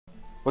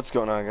What's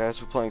going on,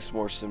 guys? We're playing some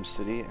more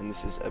SimCity, and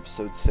this is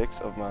episode 6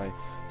 of my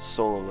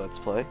solo Let's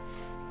Play.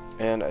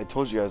 And I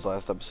told you guys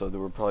last episode that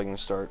we're probably going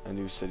to start a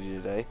new city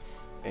today.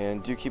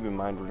 And do keep in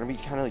mind, we're going to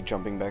be kind of like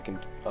jumping back and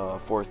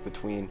forth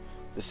between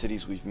the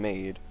cities we've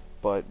made.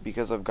 But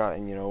because I've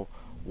gotten,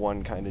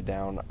 one kind of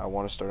down, I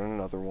want to start on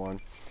another one.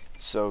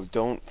 So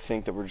don't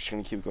think that we're just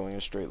going to keep going in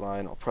a straight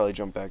line. I'll probably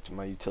jump back to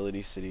my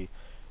utility city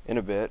in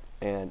a bit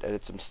and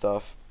edit some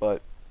stuff.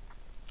 But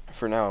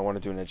for now, I want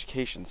to do an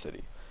education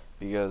city,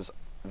 because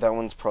that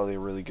one's probably a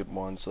really good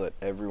one so that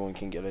everyone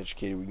can get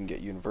educated. We can get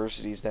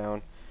universities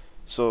down.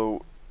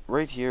 So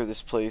right here,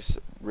 this place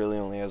really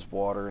only has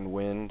water and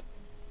wind,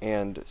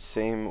 and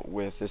same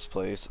with this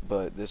place,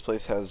 but this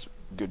place has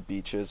good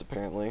beaches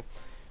apparently,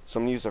 so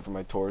I'm going to use that for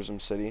my tourism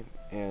city.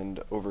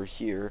 And over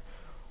here,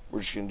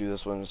 we're just going to do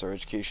this one as our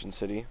education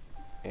city,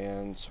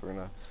 and so we're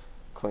going to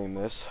claim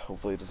this.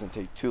 Hopefully it doesn't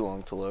take too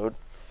long to load.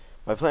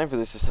 My plan for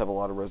this is to have a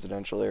lot of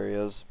residential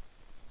areas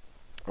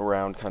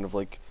around kind of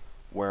like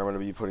where I'm going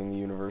to be putting the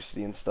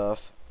university and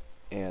stuff,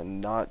 and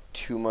not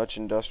too much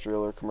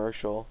industrial or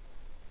commercial,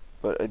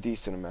 but a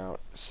decent amount.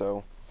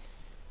 So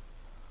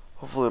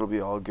hopefully it'll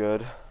be all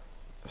good.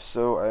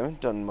 So I haven't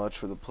done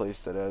much with a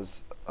place that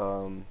has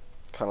kind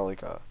of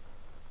like a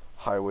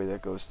highway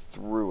that goes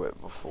through it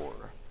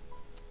before.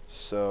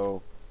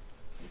 So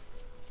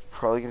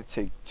probably going to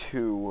take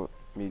 2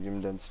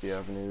 medium density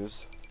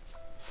avenues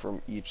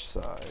from each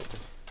side.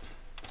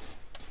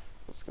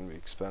 That's going to be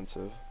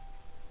expensive.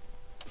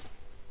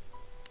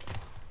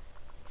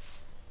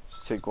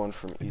 Take one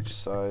from each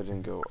side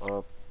and go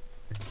up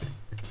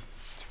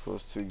too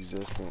close to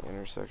existing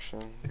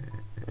intersection.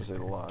 There's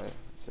a lie.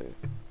 It's a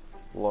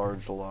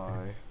large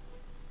lie.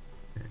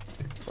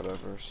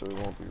 Whatever, so it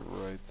won't be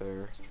right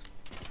there.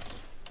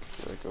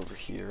 Like over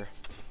here.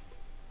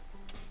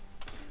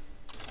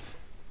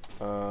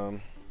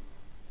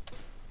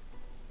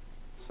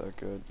 Is that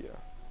good? Yeah.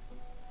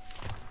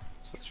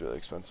 So it's really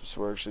expensive.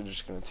 So we're actually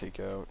just gonna take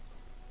out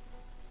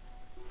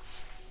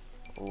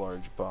a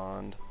large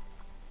bond.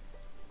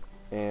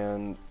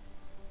 And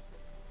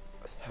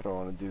how do I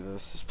want to do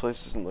this? This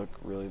place doesn't look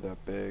really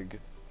that big.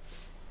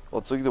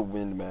 Let's look at the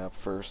wind map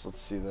first. Let's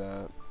see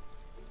that.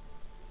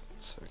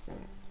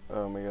 Second.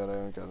 Oh my god, I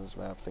haven't got this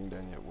map thing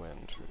done yet.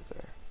 Wind right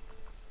there.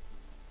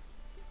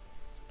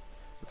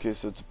 Okay,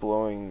 so it's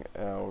blowing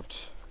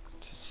out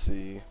to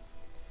sea.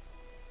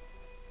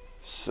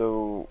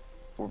 So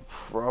we're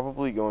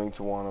probably going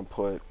to want to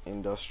put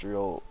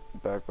industrial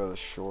back by the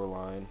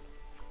shoreline.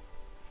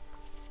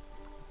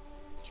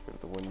 Let's go to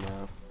the wind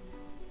map.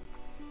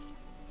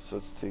 So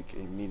let's take a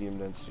medium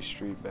density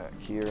street back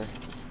here.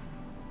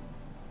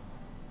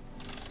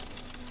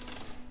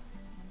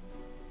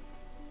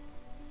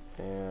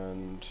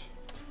 And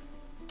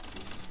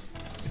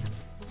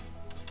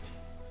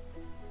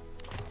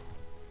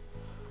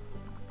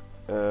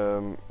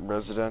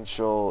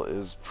residential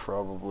is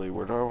probably,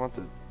 where do I want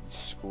the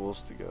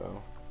schools to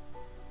go?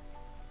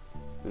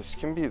 This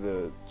can be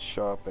the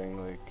shopping,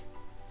 like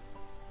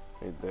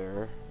right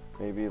there,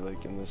 maybe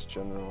like in this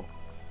general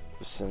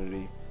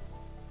vicinity.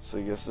 So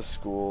I guess the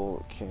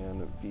school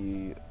can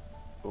be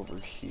over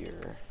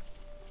here.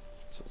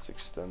 So let's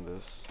extend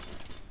this.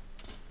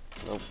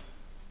 Nope,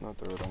 not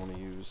the road I want to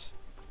use.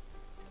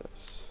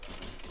 This.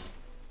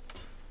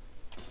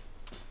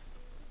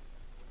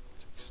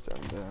 Let's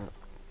extend that.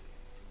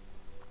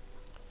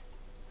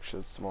 Actually,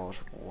 let's demolish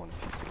one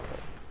piece of that.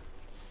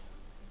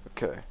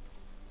 Okay.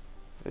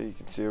 Hey, you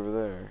can see over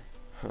there.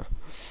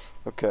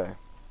 Okay.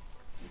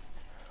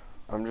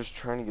 I'm just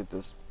trying to get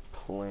this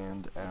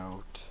planned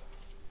out.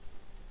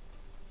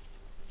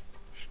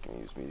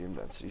 Gonna use medium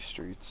density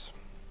streets.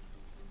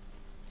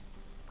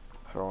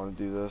 How do I want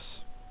to do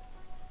this?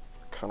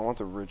 Kind of want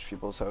the rich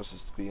people's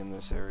houses to be in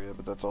this area,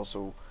 but that's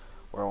also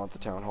where I want the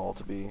town hall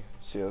to be.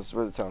 So yeah, this is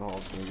where the town hall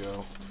is gonna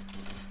go.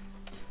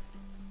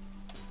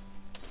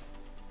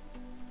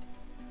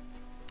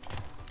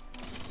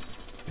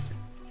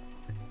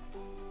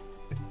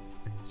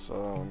 Saw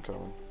that one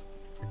coming.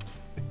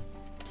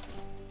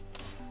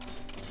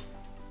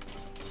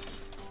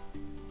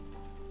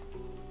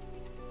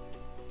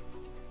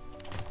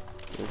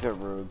 Look at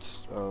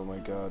roads. Oh my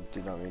god,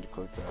 did not mean to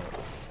click that.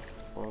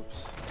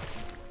 Whoops.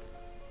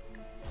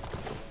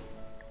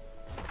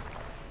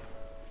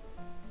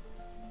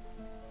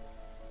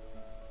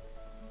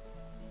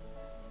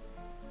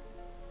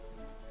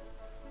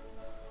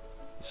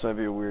 This might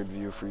be a weird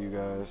view for you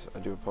guys. I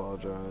do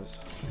apologize.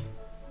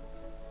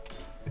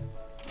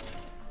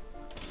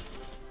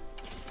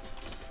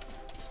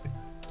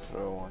 I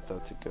don't want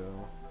that to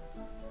go.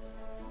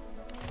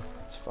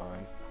 It's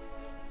fine.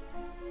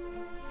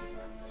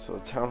 So the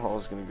town hall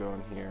is going to go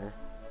in here.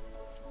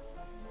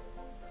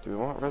 Do we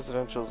want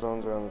residential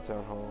zones around the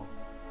town hall?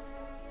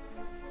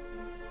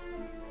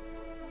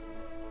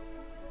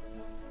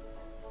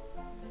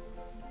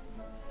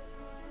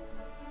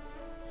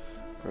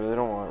 I really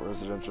don't want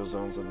residential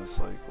zones on this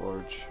like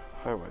large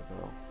highway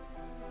though,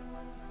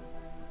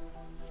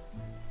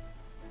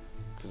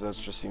 because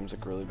that just seems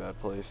like a really bad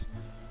place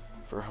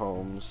for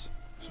homes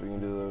So we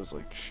can do those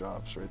like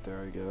shops right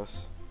there, I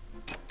guess.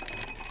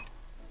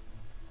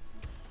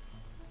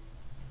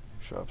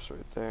 Shops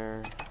right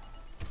there.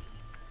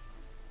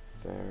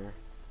 There.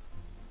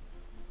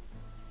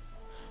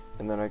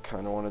 And then I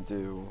kind of want to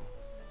do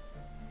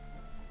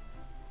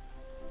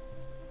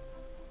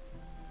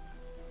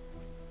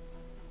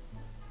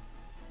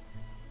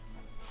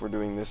if we're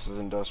doing this as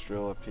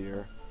industrial up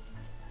here,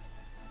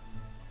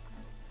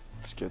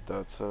 let's get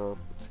that set up.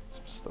 Let's get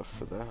some stuff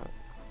for that.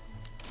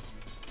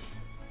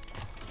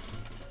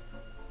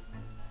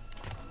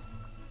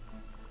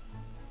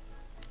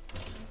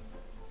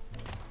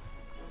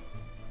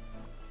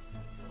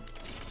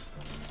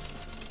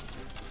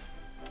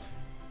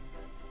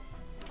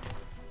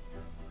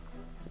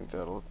 I think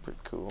that'll look pretty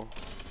cool.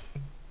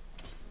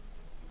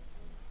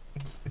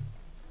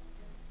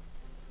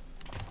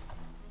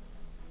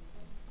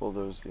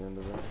 Bulldoze the end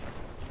of that.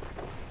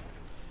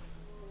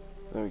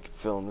 Then we can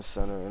fill in the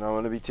center, and I'm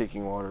going to be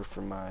taking water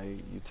from my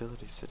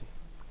utility city,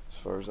 as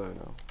far as I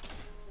know.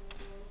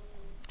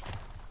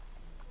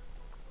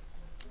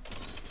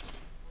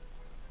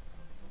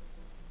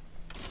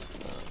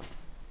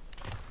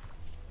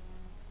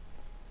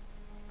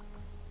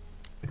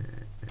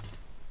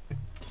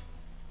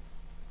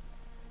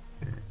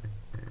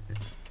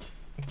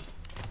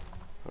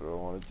 How do I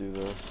want to do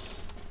this?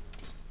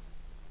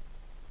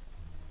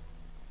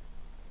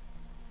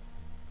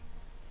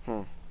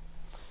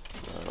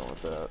 I don't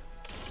want that.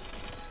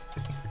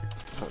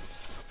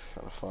 That's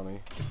kind of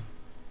funny.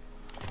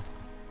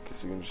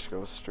 Guess we can just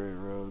go straight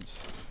roads.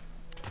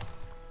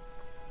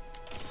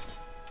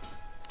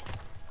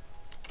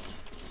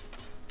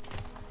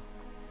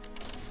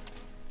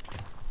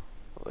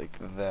 Like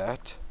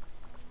that.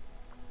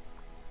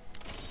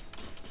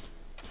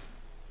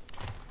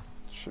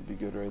 Should be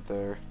good right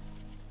there.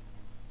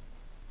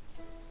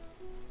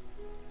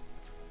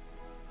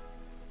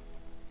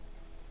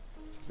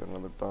 Got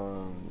another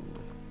bond.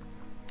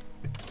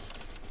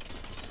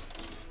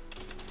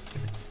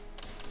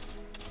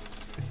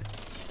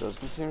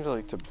 Doesn't seem to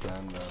like to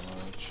bend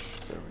that much.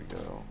 There we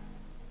go.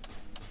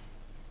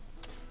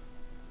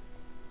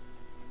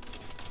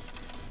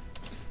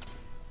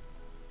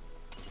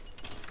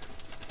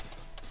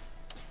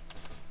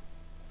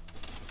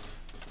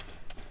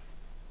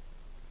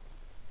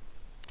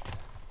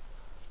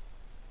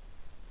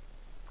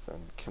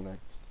 Then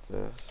connect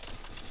this.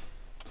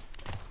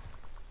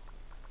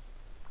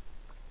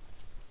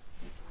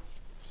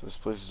 So this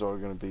place is all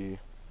going to be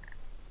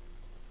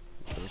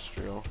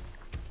industrial.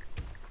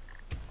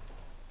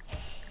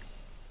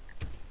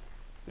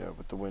 Yeah,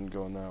 with the wind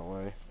going that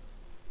way.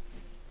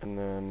 And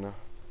then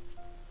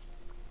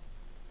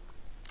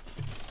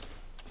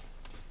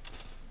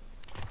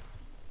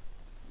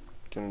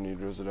gonna need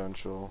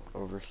residential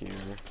over here.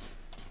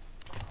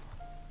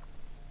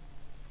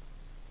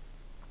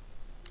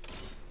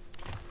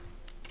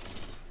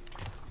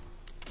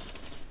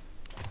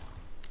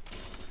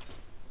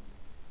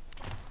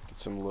 Get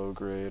some low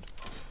grade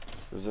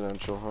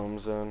residential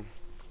homes in.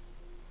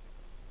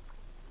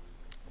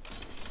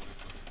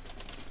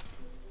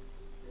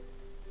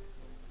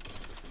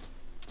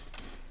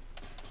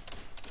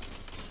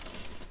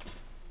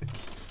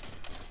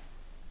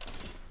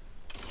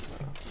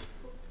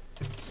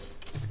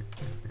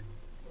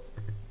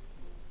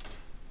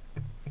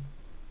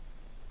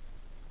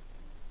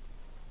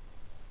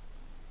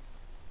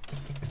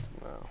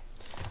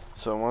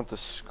 So I want the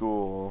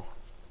school.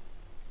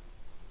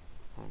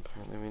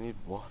 Apparently we need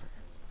water.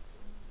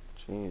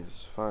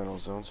 Jeez, fine, I'll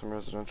zone some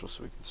residential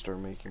so we can start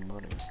making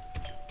money.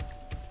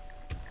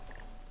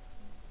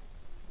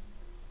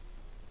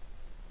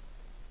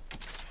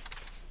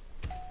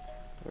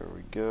 There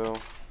we go.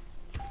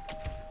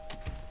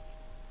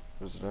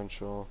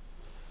 Residential.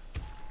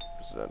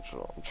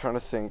 Residential. I'm trying to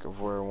think of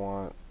where I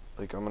want,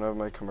 like, I'm gonna have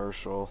my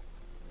commercial,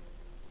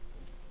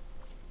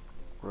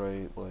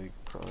 right, like,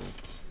 probably.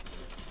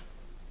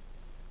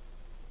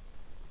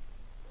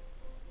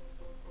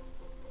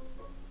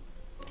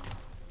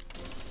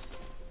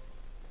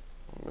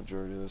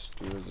 Majority of this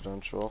to be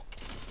residential.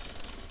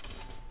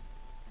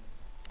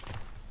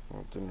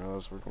 Oh, didn't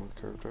realize working with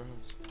curved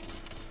roads.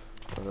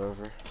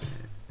 Whatever.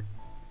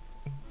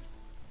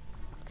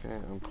 Okay,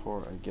 I'm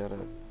poor, I get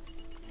it.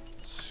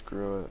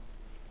 Screw it.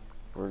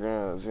 I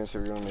was gonna say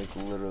we're gonna make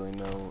literally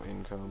no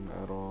income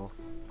at all.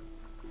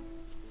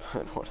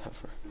 But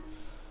whatever.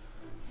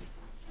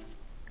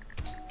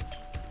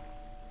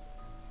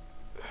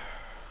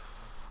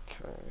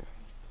 Okay.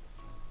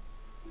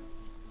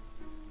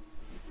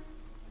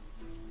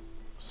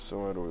 So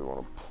where do we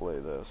want to play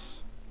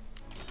this?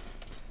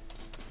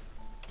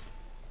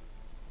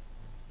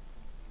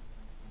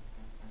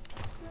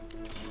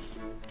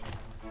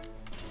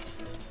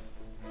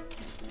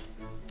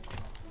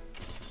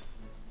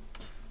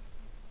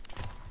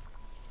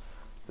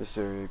 This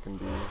area can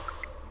be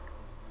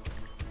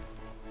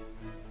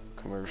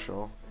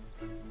commercial,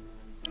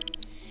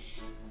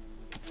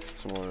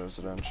 some more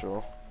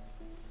residential.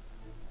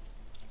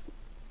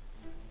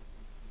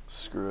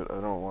 Screw it,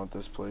 I don't want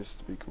this place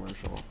to be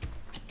commercial.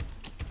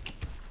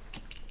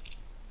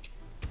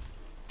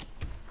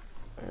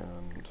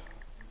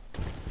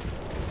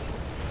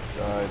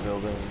 high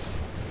buildings.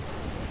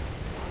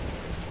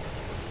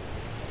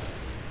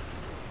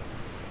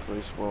 The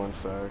place will in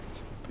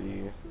fact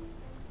be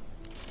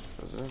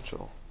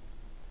residential.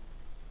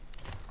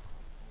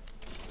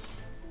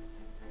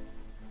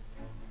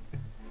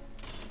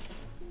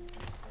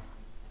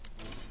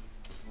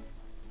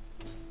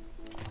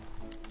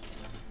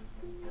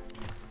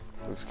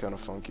 Looks kind of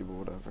funky, but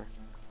whatever.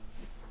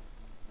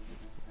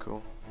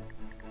 Cool.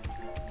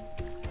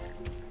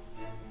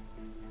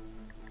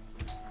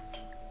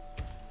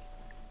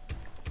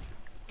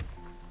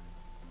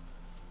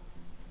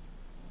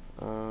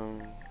 There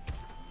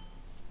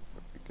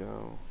we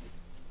go.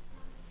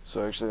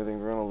 So actually I think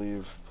we're gonna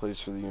leave a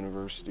place for the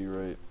university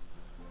right.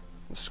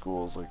 The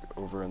school's like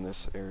over in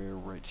this area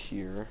right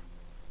here.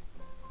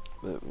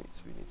 But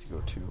we need to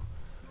go to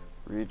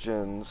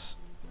regions,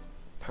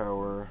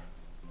 power.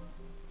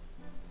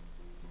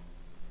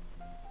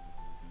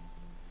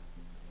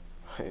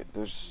 Hey,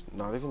 there's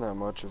not even that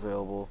much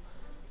available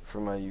for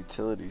my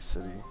utility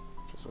city,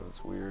 which is why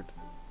it's weird.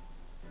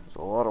 There's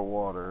a lot of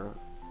water.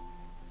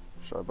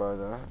 Should I buy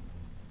that?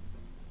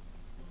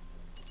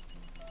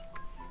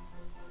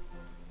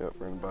 Yep,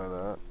 we're gonna buy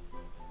that.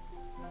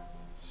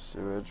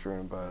 Sewage, we're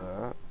gonna buy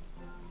that.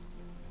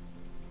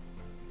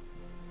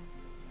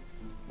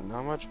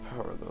 Not much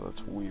power though,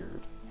 that's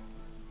weird.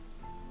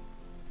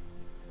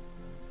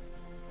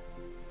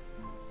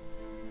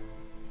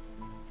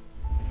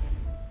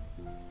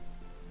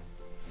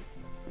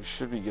 We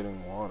should be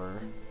getting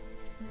water,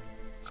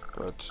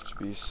 but to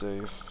be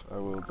safe, I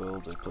will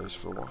build a place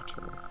for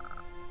water.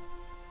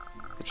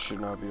 It should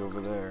not be over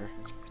there,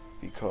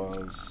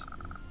 because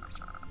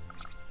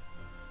it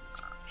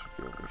should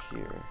be over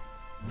here.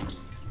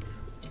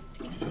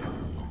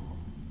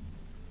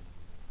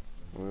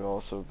 And we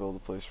also build a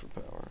place for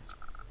power.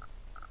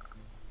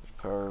 There's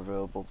power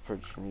available to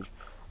purchase from each.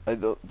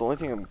 The only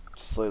thing I'm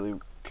slightly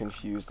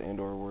confused and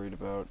or worried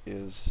about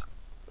is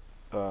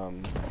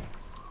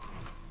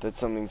that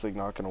something's like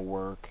not gonna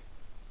work.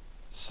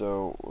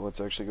 So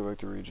let's actually go back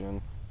to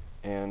region,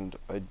 and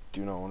I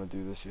do not want to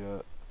do this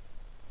yet.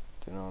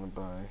 Do not want to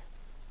buy.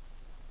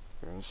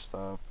 We're gonna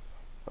stop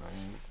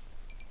buying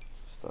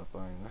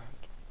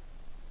that.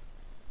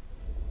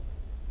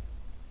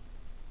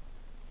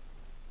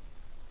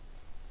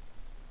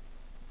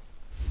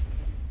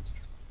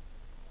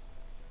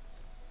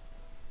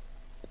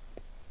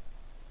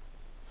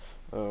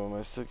 Oh, am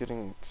I still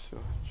getting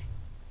sewage?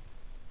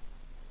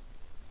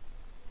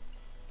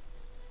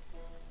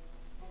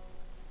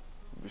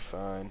 We'll be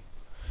fine.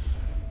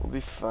 We'll be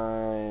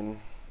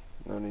fine.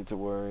 No need to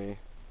worry.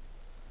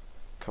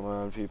 Come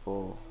on,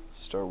 people.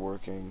 Start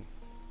working.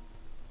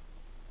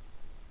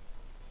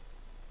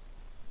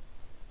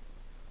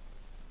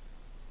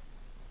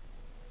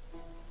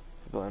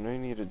 People, I know you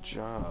need a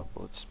job.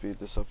 Let's speed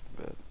this up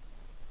a bit.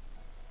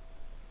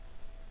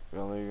 We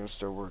all know you're gonna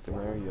start working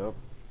there. Yup.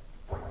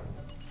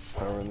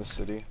 Power in the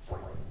city.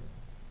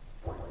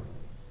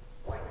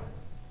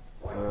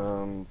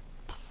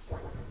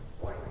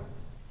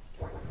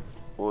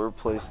 We'll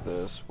replace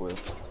this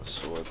with a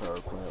solar power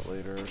plant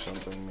later or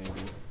something,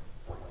 maybe.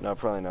 No,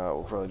 probably not.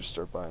 We'll probably just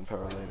start buying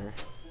power later.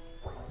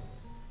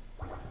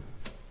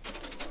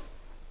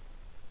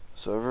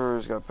 So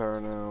everywhere's got power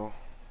now.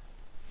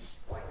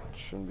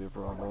 Shouldn't be a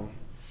problem.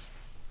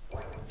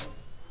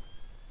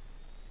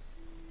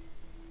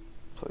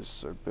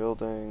 Places are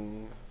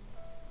building.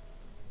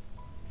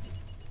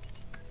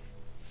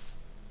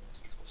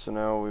 So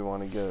now we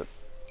want to get,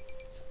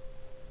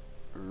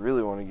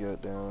 really want to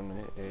get down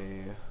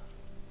a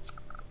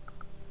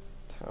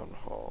town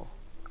hall.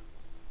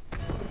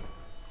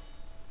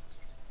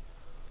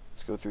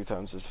 Let's go 3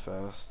 times as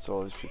fast so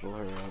all these people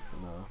hurry up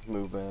and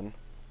move in.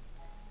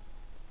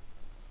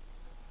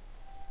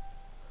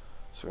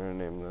 So we're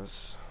gonna name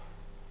this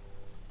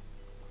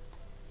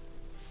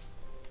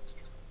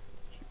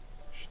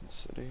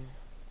SimCity.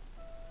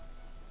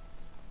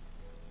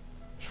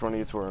 Just want to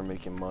get to where we're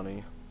making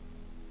money,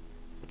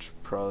 which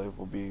probably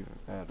will be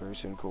at very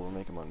soon. Cool, we're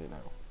making money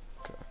now.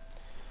 Okay.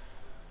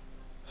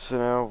 So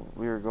now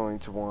we are going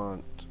to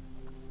want,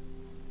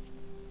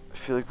 I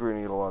feel like we're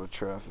going to get a lot of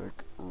traffic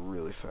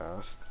really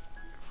fast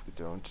if we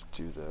don't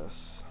do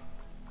this.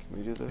 Can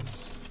we do this?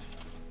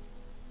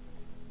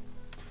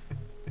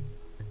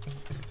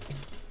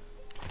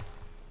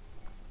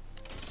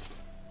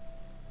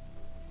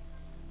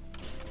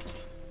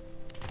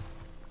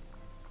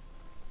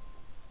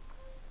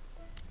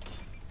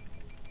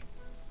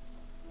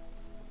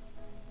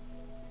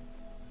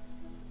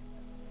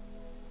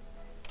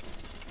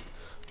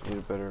 Need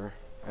a better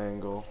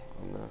angle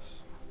on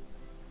this.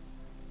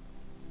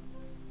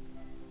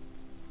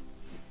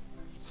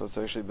 So it's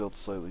actually built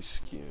slightly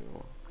skew.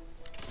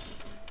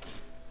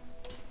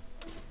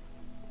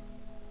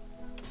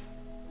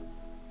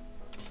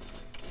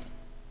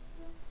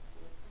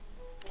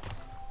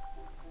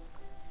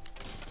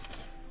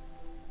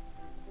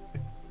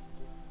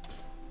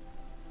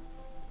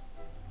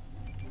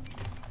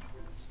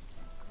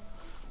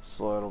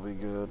 So that'll be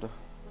good.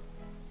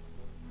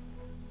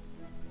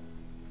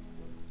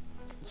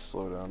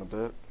 Slow down a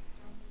bit.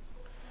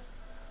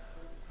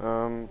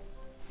 Um,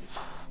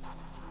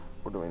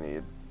 what do we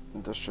need?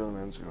 Industrial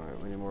demands.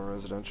 We need more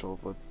residential,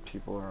 but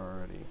people are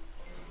already.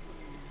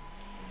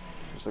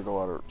 There's like a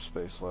lot of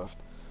space left.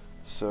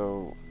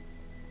 So,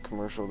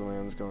 commercial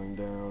demands going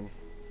down.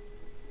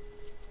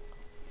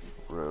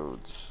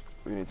 Roads.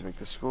 We need to make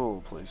the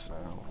school place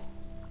now.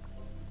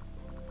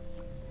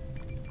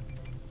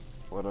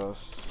 Let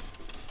us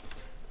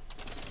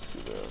do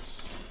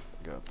this.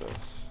 Got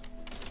this.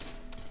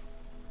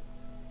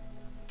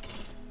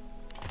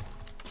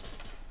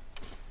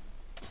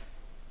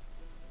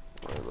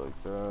 Right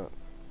like that.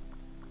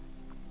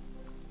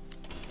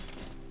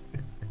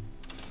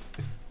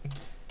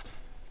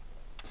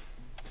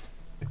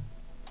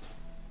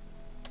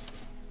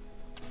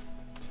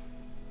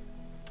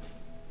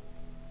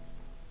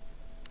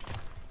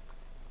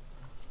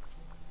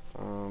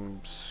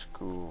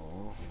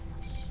 School.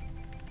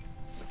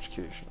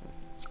 Education.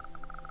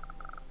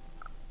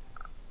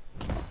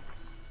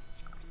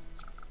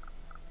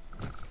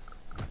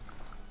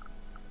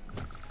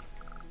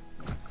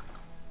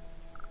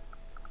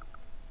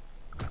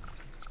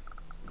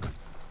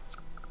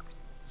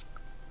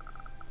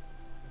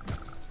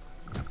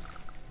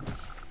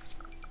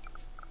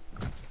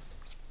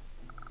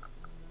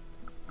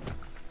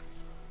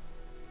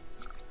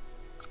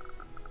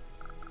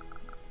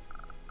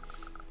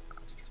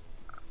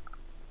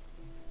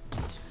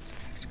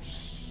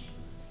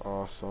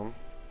 Awesome.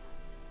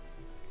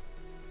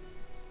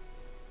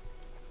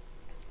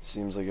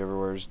 Seems like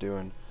everywhere's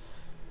doing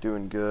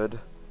good.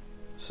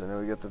 So now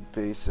we got the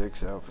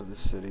basics out for the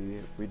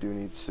city. We do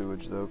need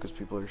sewage though, because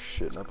people are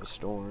shitting up a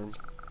storm.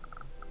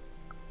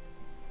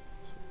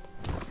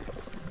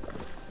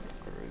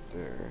 Right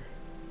there.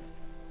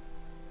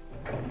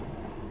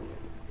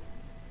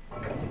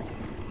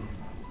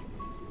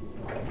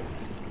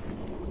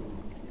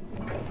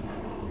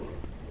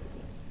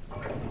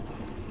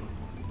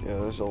 Yeah,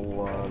 there's a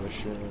lot of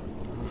shit.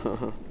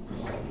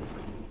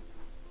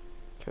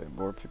 Okay,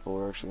 more people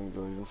are actually going to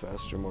go even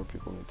faster. More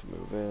people need to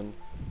move in.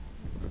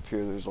 Up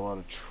here, there's a lot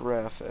of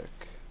traffic,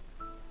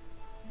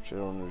 which I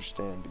don't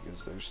understand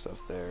because there's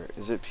stuff there.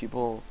 Is it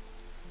people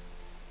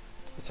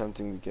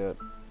attempting to get...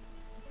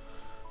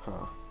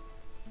 Huh.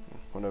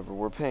 Whatever.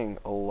 We're paying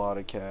a lot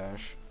of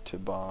cash to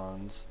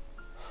bonds.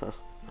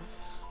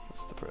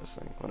 That's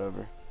depressing.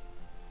 Whatever.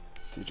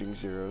 Teaching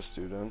 0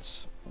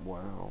 students.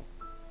 Wow.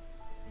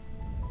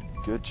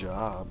 Good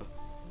job.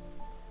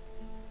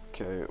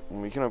 Okay,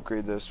 when we can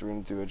upgrade this, we're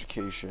going to do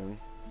education.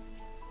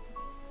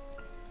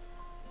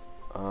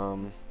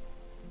 Oh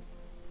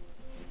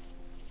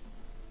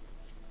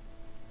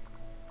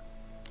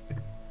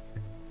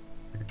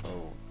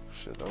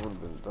shit, that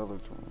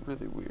looked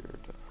really weird.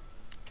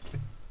 Let's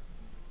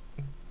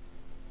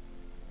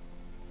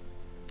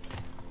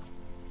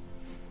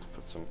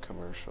put some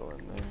commercial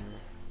in there.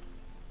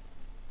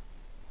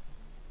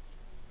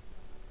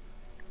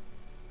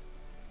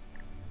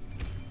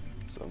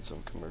 Zone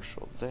some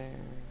commercial there.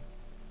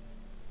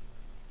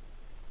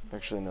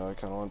 Actually, no, I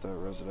kind of want that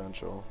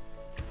residential.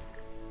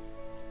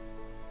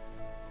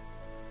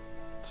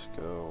 Let's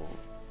go.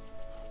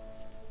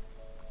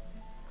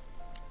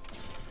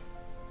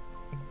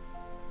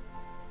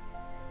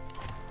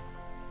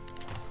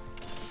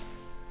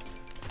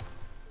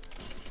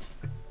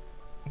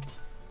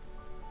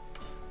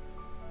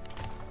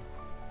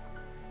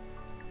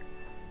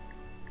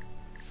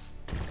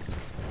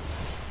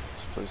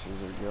 These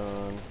places are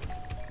gone.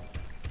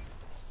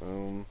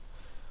 Boom.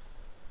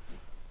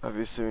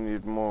 Obviously, we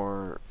need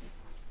more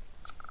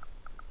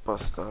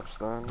bus stops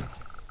then.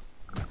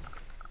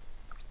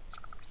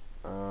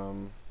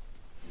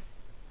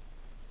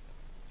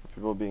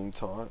 People being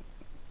taught?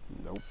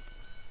 Nope.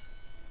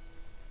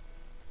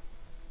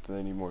 Do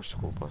they need more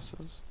school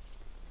buses?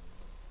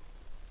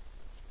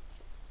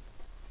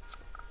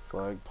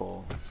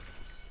 Flagpole.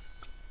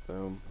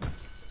 Boom.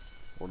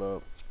 What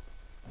up?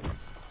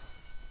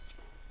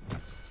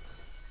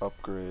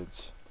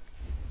 Upgrades.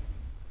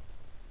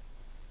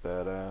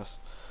 Badass.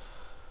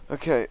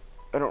 Okay,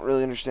 I don't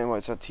really understand why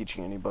it's not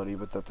teaching anybody,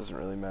 but that doesn't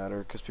really matter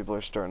because people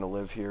are starting to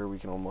live here. We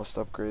can almost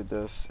upgrade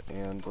this,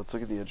 and let's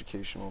look at the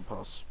educational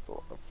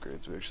possible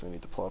upgrades. We actually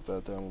need to plop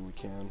that down when we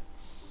can.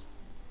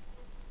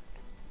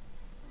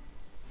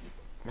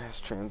 Mass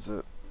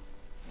transit.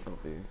 That'll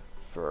be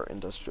for our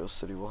industrial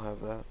city. We'll have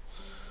that.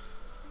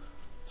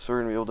 So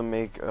we're gonna be able to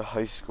make a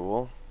high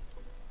school.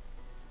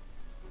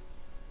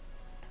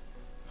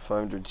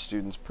 500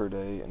 students per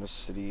day in a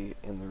city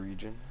in the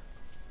region.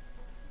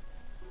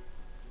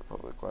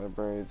 Public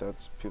library,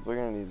 that's, people are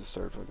gonna need to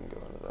start fucking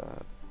going to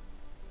that.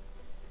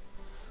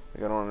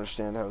 Like, I don't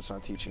understand how it's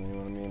not teaching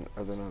anyone. I mean,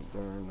 are there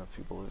enough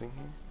people living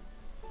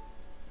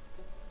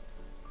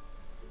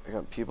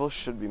here? People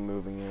should be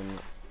moving in,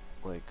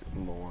 like,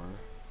 more.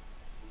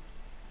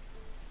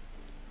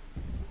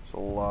 There's a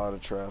lot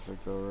of traffic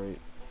though,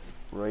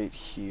 right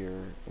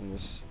here in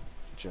this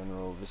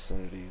general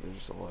vicinity.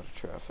 There's a lot of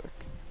traffic.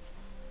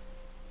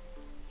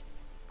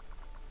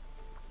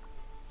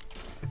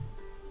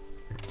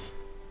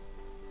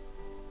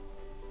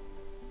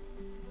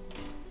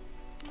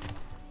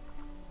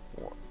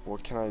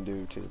 what can I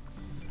do to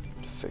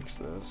fix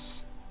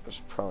this?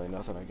 There's probably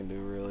nothing I can do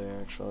really,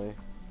 actually.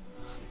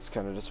 It's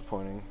kind of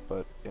disappointing,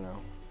 but you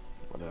know,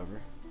 whatever.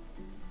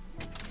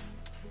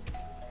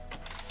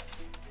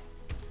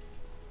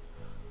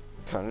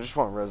 Kind of just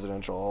want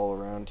residential all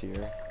around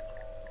here.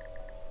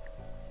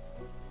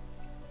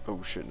 Oh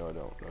shit, no I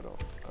don't, no I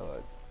don't. I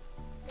lied.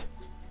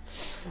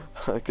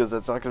 Because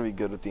that's not going to be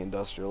good with the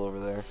industrial over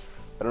there.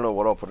 I don't know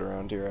what I'll put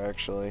around here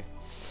actually.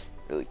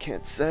 Really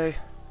can't say.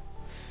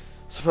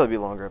 This will probably be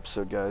a longer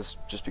episode, guys,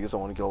 just because I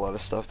want to get a lot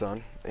of stuff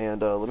done.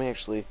 And let me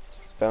actually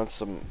bounce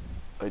some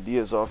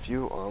ideas off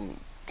you,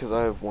 because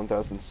I have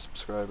 1,000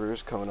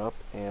 subscribers coming up,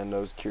 and I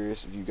was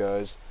curious if you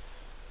guys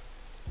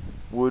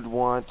would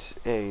want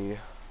a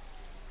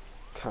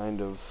kind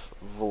of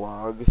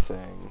vlog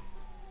thing.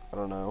 I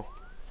don't know.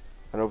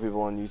 I know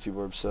people on YouTube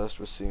are obsessed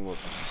with seeing what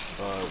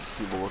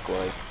people look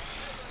like,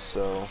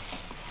 so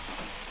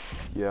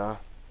yeah,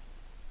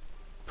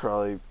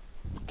 probably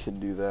can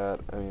do that.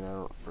 I mean, I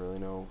don't really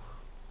know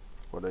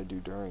what I do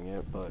during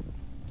it, but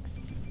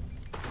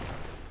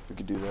we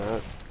could do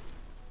that.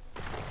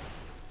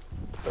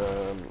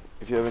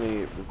 If you have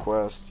any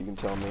requests, you can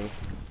tell me,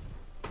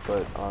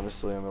 but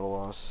honestly I'm at a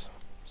loss,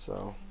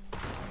 so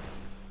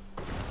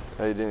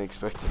I didn't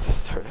expect it to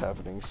start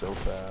happening so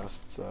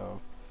fast, so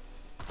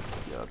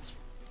yeah, that's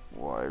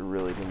why I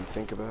really didn't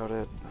think about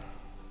it.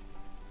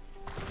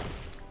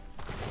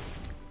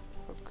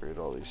 Upgrade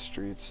all these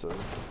streets so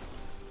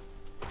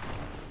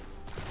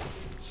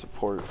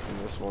support in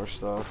this more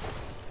stuff.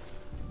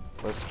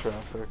 Less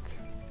traffic.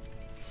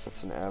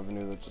 That's an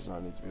avenue that does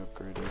not need to be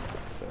upgraded,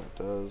 but that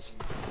does.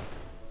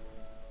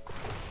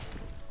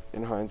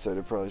 In hindsight,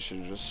 I probably should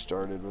have just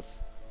started with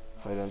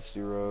high density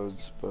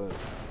roads, but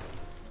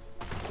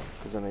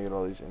because then I get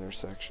all these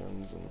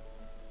intersections and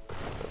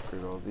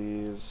upgrade all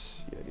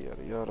these, yada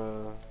yada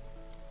yada.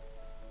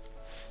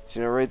 See,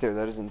 now right there,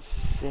 that is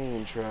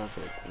insane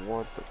traffic.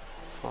 What the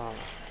fuck?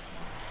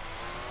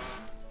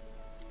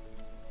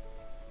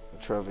 The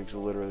traffic's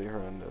literally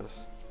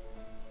horrendous.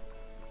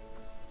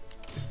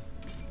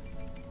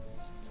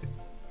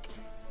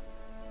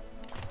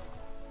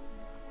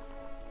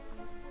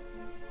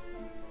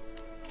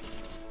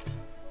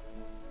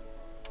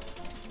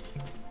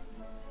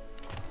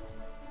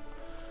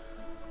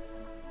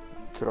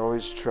 Could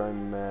always try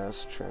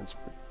mass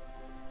transportation.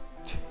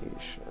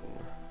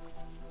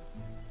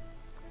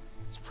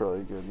 It's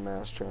probably good.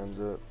 Mass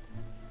transit.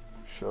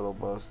 Shuttle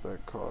bus,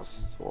 that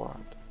costs a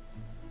lot.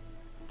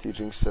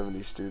 Teaching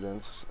 70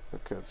 students.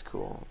 Okay, that's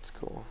cool. That's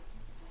cool.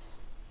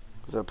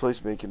 Is that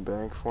place making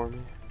bank for me?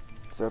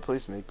 Does that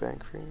place make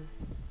bank for you?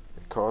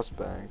 It costs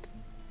bank.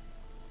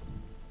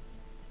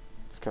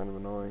 It's kind of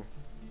annoying.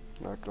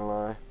 Not gonna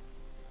lie.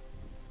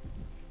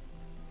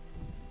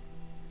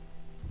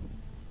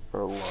 Are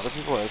a lot of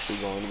people actually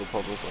going to the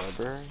public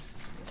library?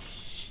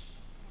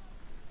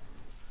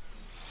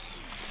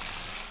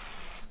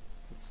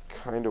 It's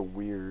kind of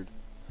weird.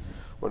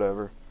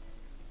 Whatever.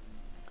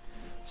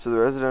 So the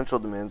residential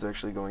demand's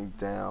actually going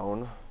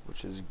down,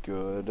 which is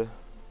good.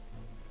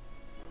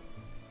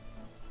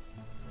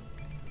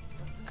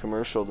 The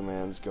commercial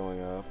demand's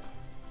going up,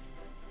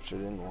 which I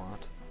didn't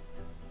want.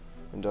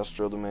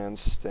 Industrial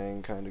demand's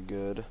staying kind of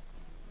good.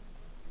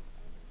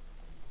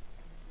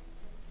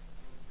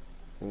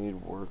 They need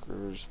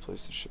workers,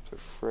 place to ship their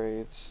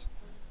freights,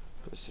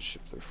 place to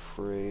ship their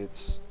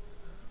freights,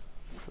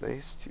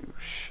 place to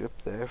ship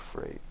their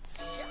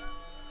freights.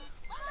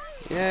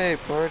 Yay,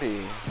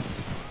 party!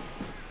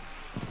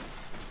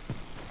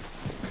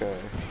 Okay.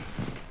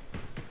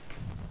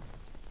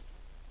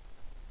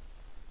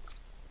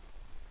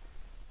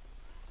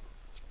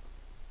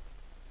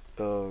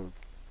 Oh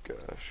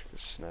gosh,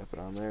 just snap it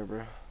on there,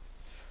 bro.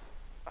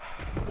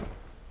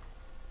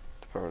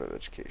 Department of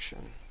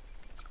Education.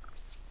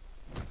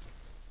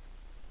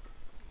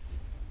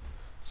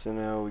 So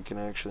now we can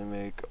actually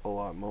make a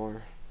lot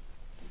more.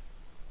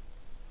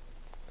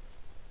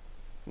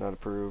 Not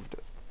approved.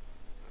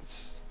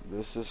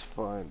 This is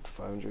fine.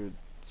 500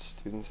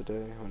 students a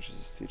day. How much is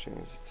this teaching?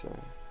 Does it say?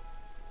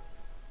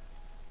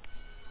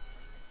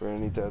 We're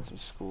gonna need to add some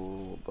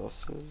school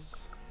buses.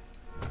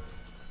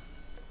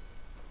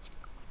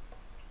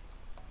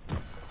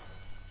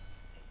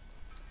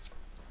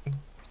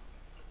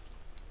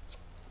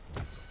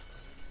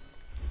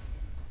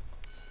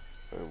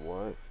 Wait,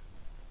 what?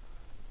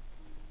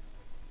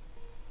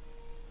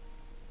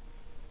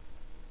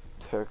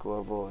 Tech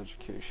level,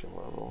 education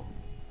level.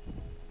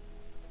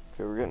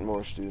 Okay, we're getting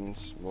more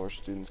students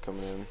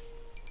coming in.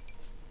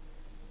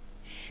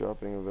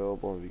 Shopping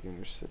available in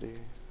beginner city.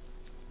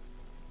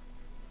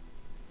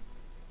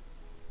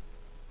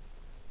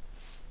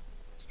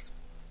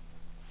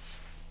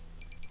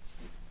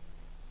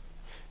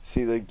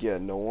 See, like, yeah,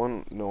 no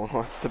one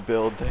wants to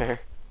build there.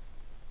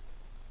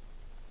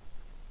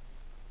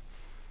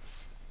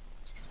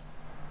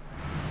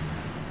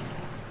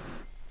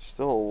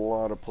 Still a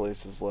lot of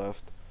places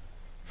left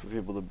for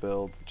people to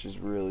build, which is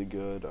really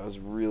good. I was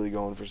really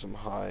going for some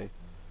high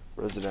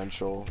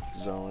residential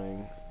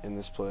zoning in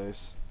this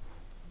place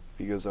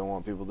because I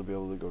want people to be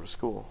able to go to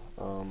school.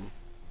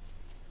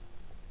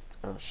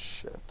 Oh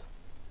shit.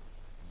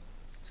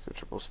 Let's go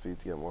triple speed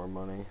to get more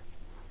money.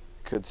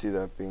 Could see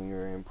that being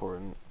very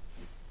important.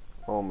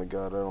 Oh my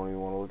god, I don't even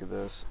want to look at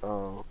this.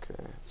 Oh,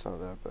 okay. It's not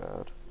that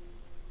bad.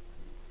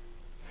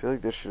 I feel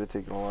like this should have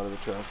taken a lot of the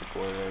traffic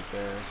away right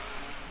there.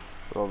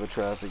 But all the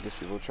traffic is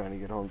people trying to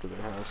get home to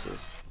their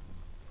houses.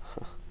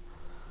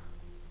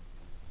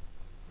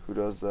 Who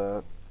does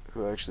that?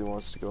 Who actually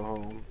wants to go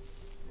home?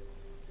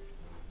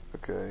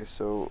 Okay,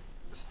 so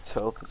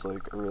health is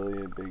like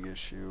really a big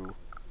issue.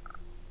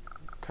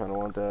 Kind of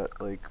want that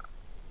like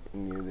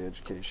near the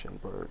education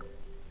part.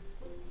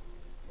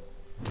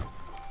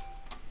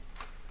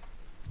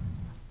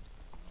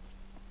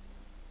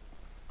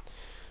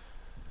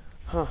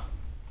 Huh.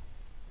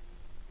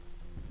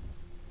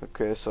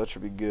 Okay, so that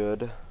should be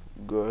good.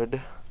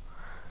 Good.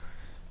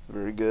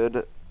 Very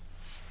good.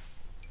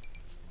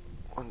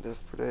 1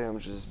 death per day. How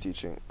much is this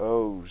teaching?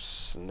 Oh,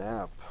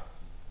 snap.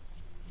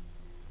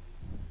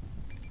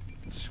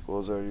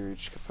 School's already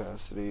reached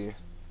capacity.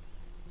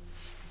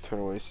 Turn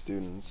away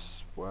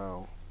students.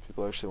 Wow.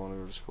 People actually want to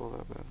go to school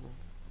that badly.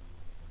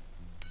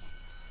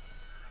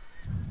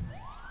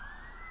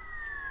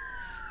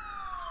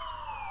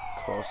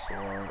 Costs a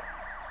lot.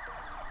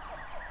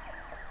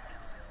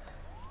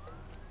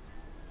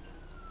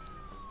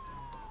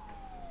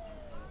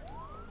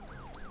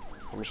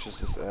 How much does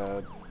this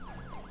add?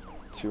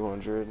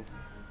 200,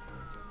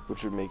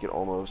 which would make it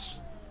almost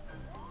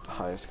the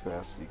highest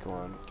capacity. Come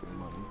on, give me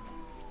money.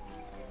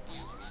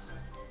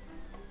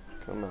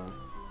 Come on.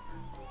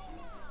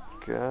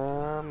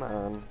 Come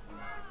on.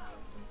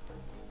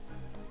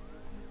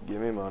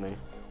 Give me money.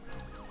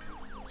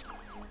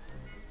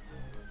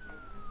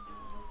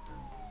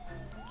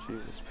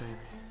 Jesus, pay me.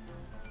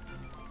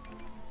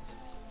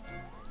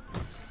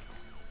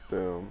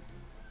 Boom.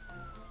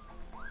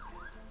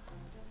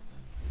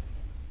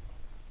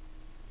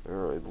 There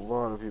are a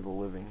lot of people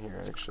living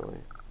here, actually.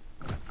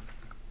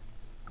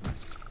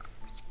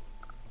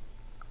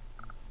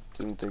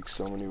 Didn't think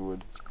so many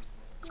would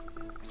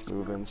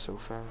move in so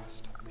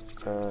fast.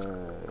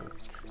 Okay,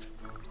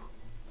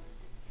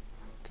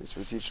 so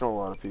we're teaching a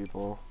lot of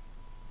people.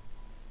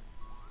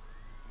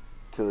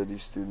 Utility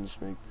students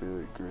make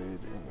the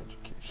grade in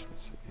education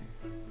city.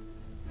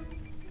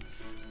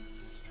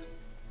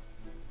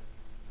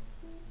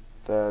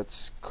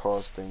 That's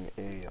costing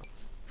a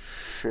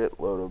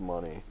shitload of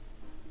money.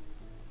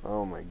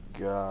 Oh my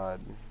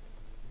god.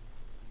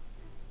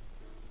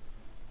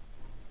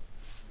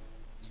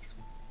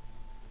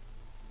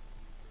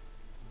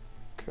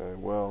 Okay,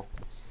 well,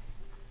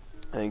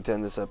 I think to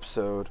end this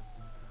episode,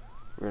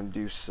 we're gonna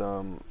do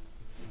some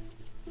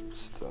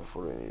stuff.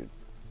 What do I need?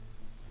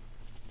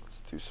 Let's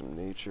do some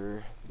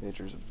nature.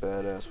 Nature's a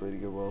badass way to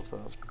get wealth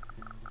up.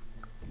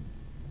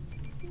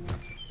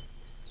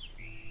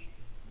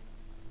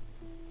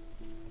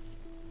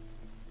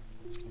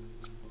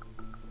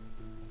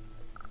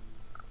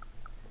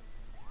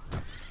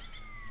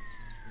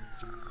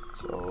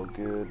 It's all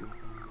good.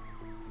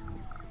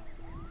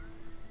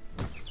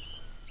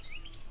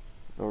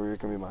 Over here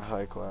can be my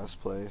high class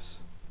place.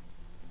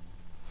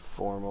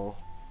 Formal.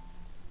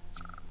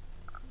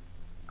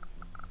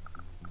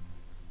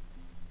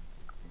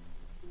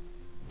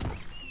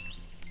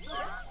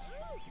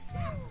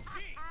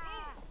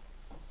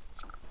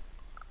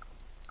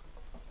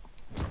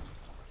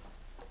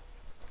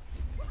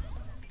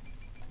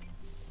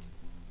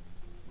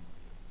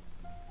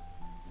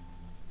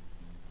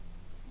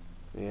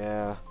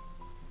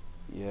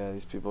 Yeah,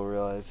 these people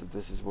realize that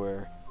this is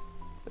where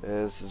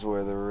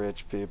the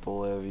rich people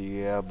live.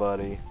 Yeah,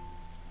 buddy.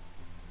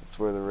 It's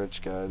where the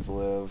rich guys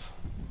live.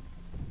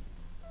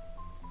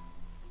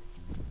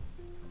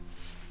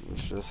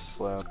 Let's just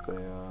slap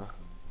a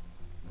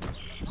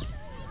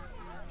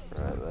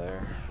right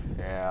there.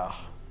 Yeah.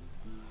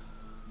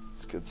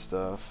 It's good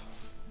stuff.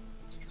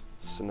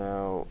 So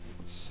now,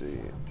 let's see.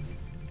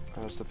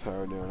 How's the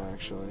power doing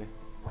actually?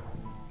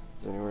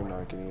 Is anywhere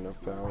not getting enough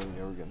power?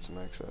 Yeah, we're getting some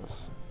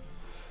excess.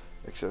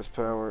 Excess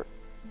power.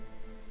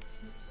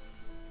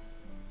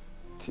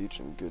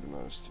 Teaching good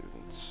amount of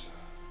students.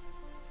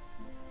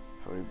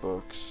 How many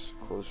books?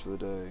 Closed for the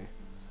day.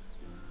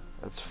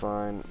 That's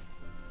fine.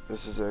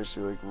 This is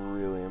actually like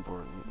really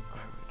important.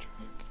 Highway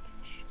traffic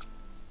congestion.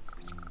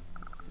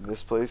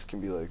 This place can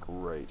be like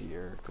right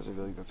here because I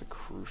feel like that's a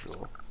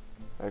crucial.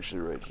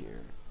 Actually, right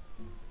here.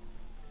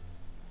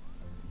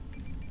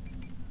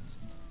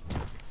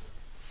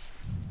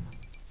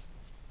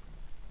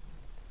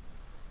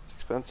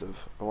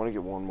 Expensive. I want to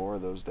get one more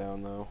of those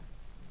down though.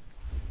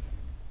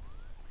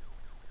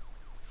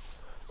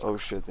 Oh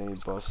shit, they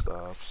need bus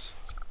stops.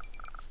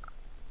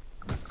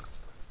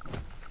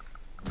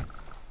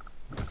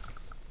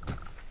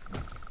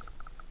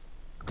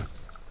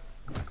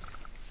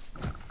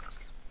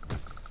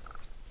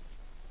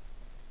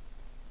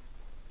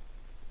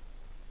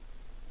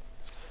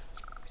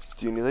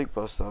 Do you need like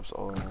bus stops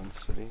all around the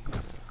city?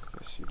 Yeah,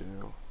 yes you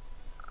do.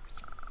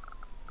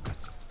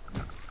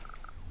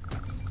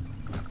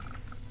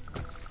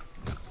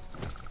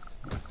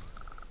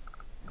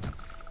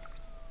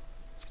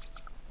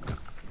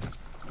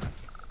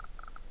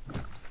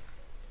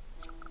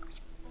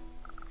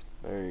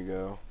 There you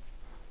go.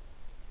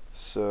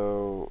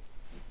 So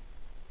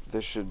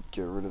this should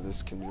get rid of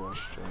this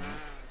congestion.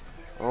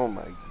 Oh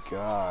my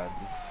god.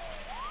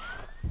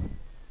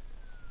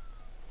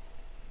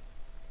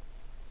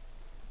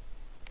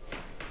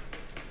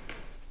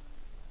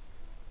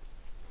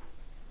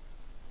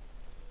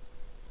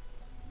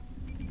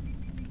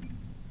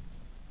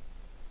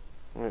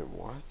 Wait,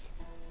 what?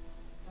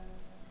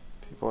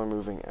 People are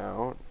moving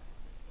out?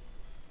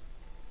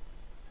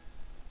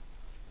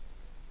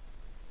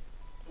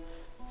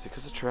 Is it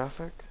because of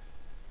traffic?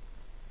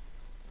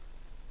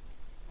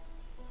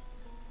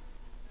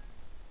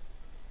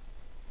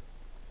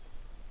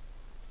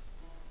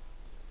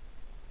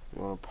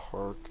 You want to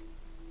park?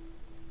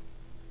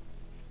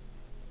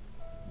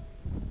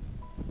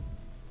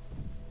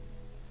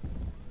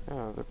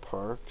 Yeah, they're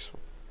parks.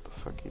 What the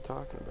fuck are you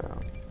talking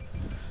about?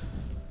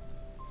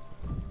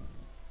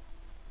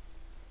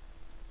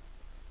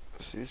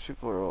 See, these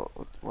people are all...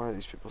 Why are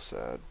these people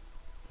sad?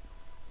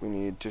 We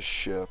need to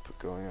ship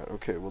going out.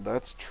 Okay, well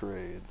that's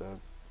trade. That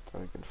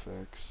I can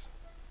fix.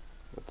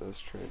 But that's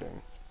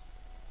trading.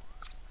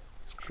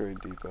 Trade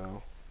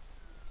depot.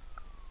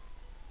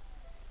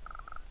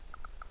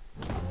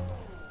 Okay.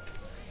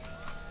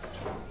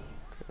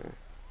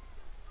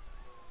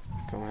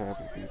 Become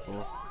happy,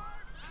 people.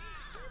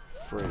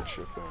 Freight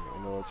shipping.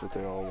 I know that's what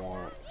they all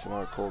want. It's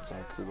not coal, it's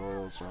not crude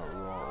oil, it's not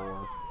raw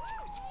ore.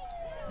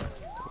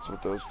 That's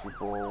what those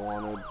people all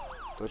wanted.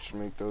 That should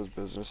make those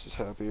businesses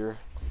happier.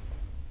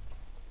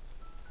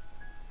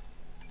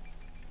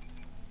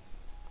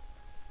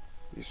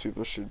 These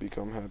people should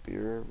become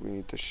happier. We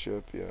need to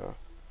ship, yeah.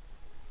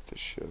 To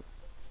ship.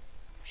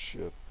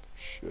 Ship.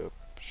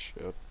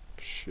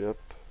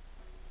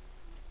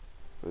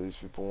 What do these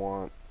people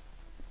want?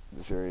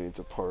 This area needs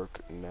a park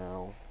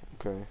now.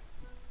 Okay.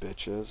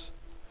 Bitches.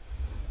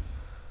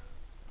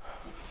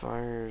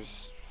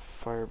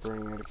 Fire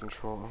burning out of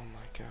control. Oh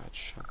my god,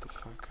 shut the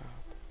fuck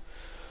up.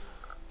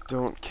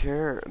 Don't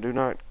care. Do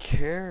not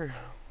care.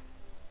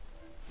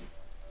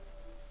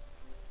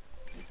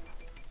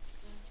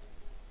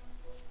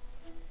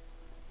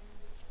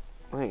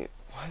 Wait,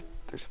 what?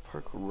 There's a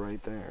park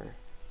right there.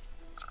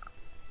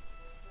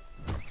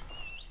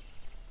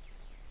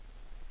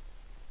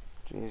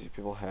 Jeez, you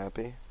people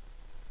happy?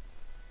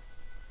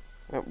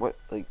 What,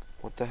 like,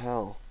 what the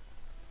hell?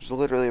 There's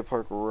literally a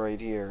park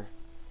right here.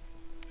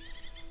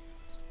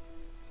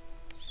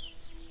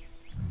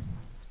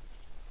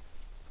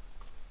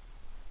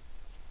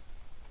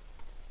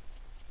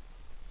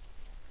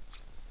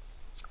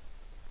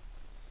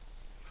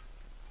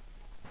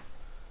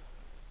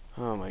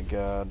 Oh my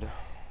god.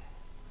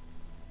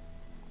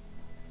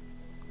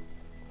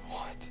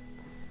 What?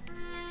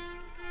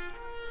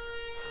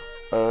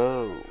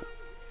 Oh.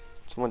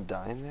 Someone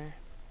dying there?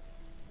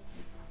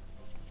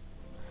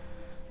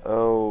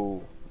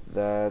 Oh,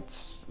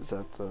 is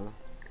that the,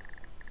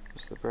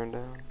 was the burn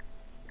down?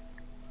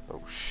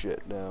 Oh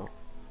shit, no.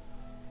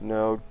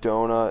 No,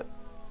 donut.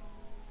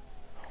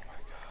 Oh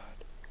my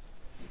god.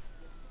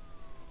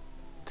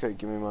 Okay,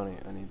 give me money.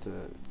 I need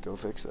to go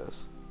fix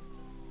this.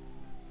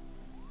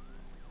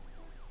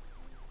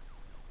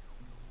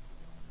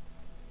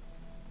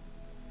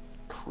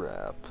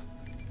 Crap.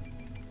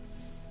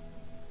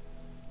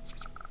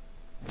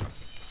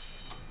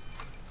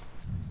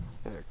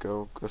 Yeah,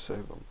 go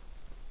save them.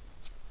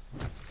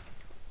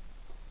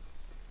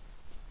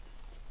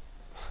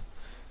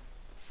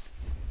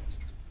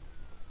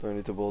 Do I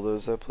need to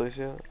bulldoze that place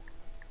yet?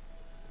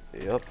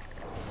 Yep.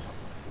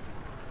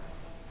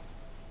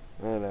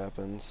 That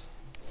happens.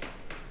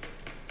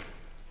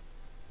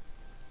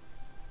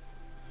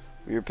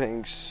 We are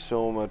paying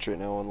so much right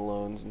now on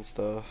loans and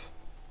stuff.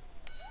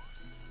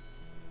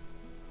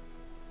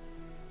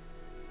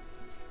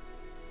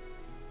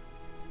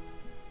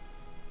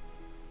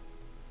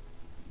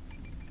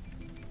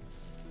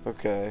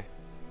 Okay.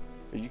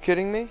 Are you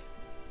kidding me?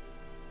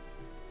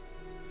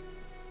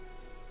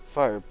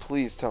 Fire,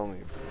 please tell me.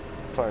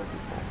 Fire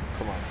people,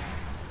 come on.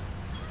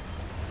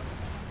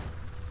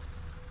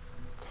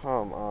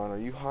 Come on, are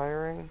you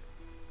hiring?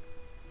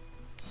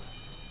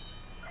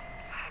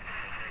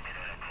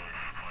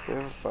 They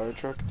have a fire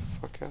truck? Get the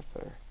fuck out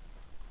there.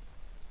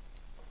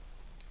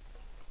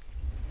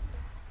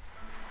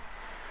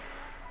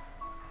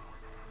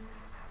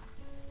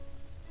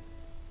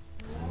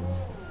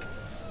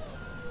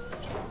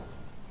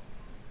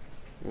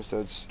 You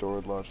said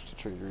stored lots to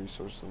trade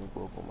resources in the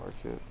global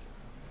market.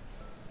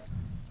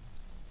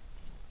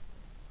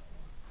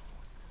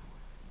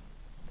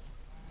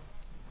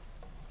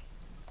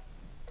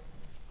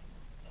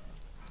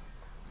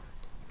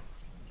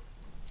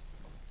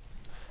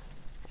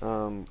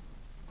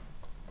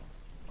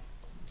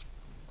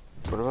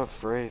 What about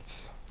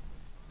freights?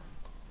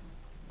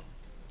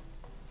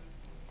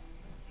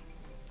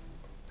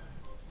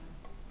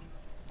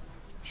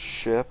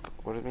 Ship?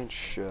 What do you mean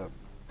ship?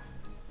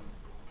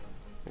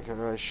 Like, how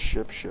do I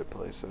ship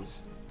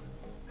places?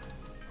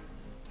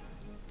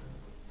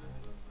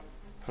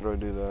 How do I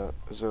do that?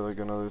 Is there like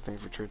another thing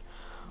for trade?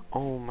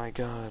 Oh my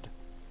god.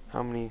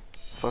 How many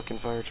fucking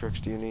fire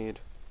trucks do you need?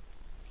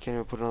 Can't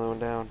even put another one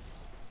down.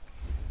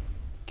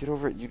 Get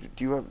over it.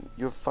 You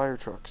have fire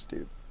trucks,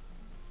 dude.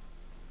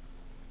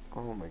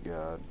 Oh my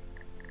god.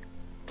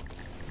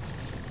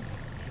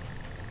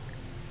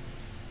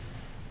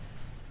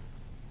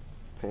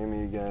 Pay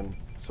me again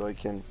so I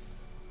can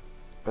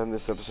end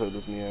this episode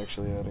with me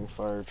actually adding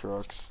fire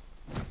trucks.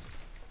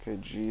 Okay,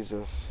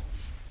 Jesus.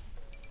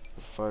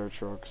 The fire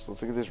trucks.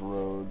 Let's look at these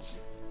roads.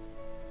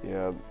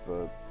 Yeah,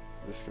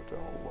 this skipped out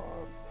a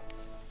lot.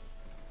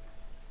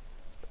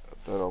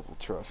 That'll help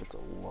traffic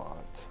a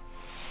lot.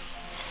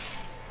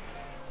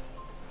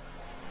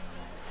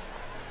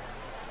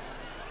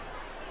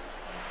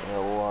 Yeah,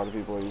 a lot of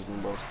people are using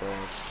the bus stops.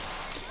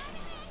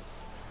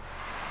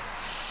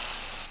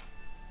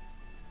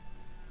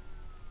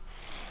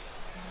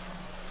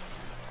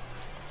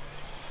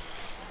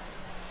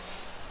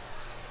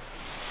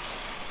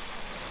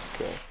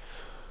 Okay.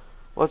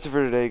 Well, that's it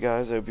for today,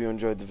 guys. I hope you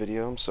enjoyed the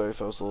video. I'm sorry if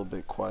I was a little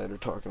bit quieter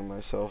talking to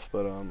myself,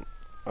 but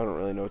I don't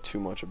really know too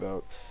much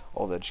about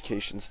all the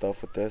education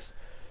stuff with this.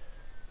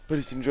 But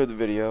if you enjoyed the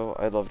video,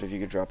 I'd love it if you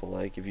could drop a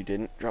like. If you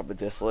didn't, drop a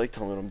dislike.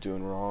 Tell me what I'm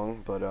doing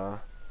wrong.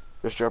 But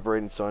just drop a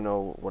rating so I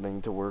know what I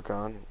need to work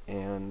on.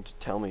 And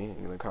tell me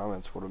in the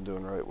comments what I'm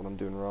doing right, what I'm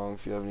doing wrong.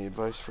 If you have any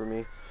advice for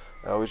me,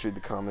 I always read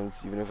the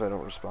comments, even if I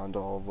don't respond to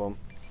all of them.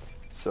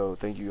 So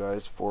thank you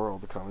guys for all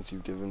the comments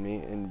you've given me.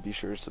 And be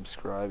sure to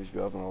subscribe if you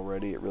haven't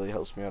already. It really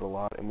helps me out a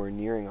lot. And we're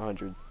nearing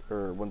 100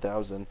 or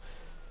 1,000.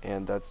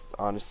 And that's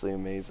honestly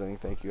amazing.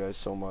 Thank you guys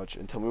so much.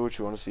 And tell me what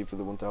you want to see for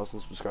the 1,000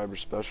 subscriber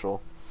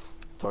special.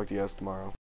 Talk to you guys tomorrow.